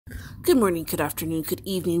Good morning, good afternoon, good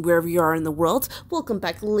evening, wherever you are in the world. Welcome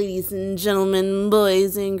back, ladies and gentlemen,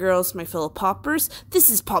 boys and girls, my fellow poppers. This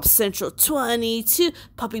is Pop Central 22,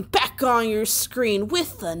 popping back on your screen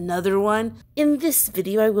with another one. In this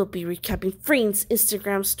video, I will be recapping Freen's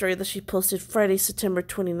Instagram story that she posted Friday, September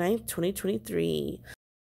 29th, 2023.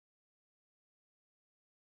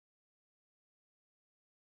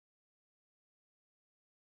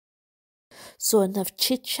 So enough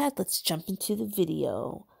chit-chat, let's jump into the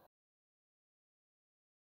video.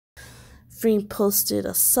 Freen posted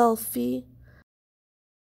a selfie.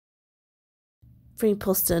 Freen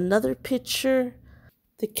posted another picture.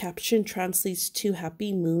 The caption translates to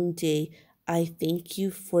Happy Moon Day. I thank you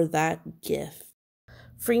for that gift.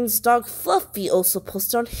 Freen's dog Fluffy also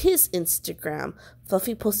posted on his Instagram.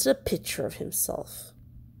 Fluffy posted a picture of himself.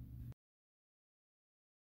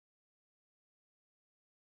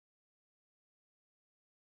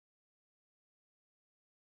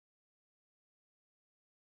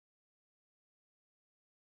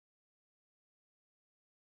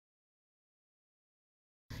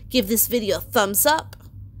 Give this video a thumbs up,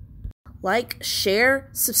 like, share,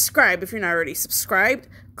 subscribe if you're not already subscribed,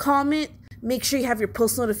 comment, make sure you have your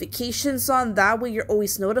post notifications on. That way you're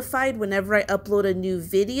always notified whenever I upload a new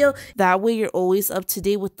video. That way you're always up to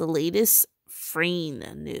date with the latest Freen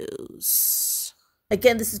news.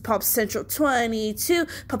 Again, this is Pop Central 22,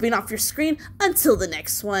 popping off your screen until the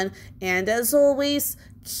next one. And as always,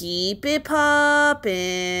 keep it poppin'.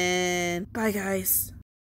 Bye, guys.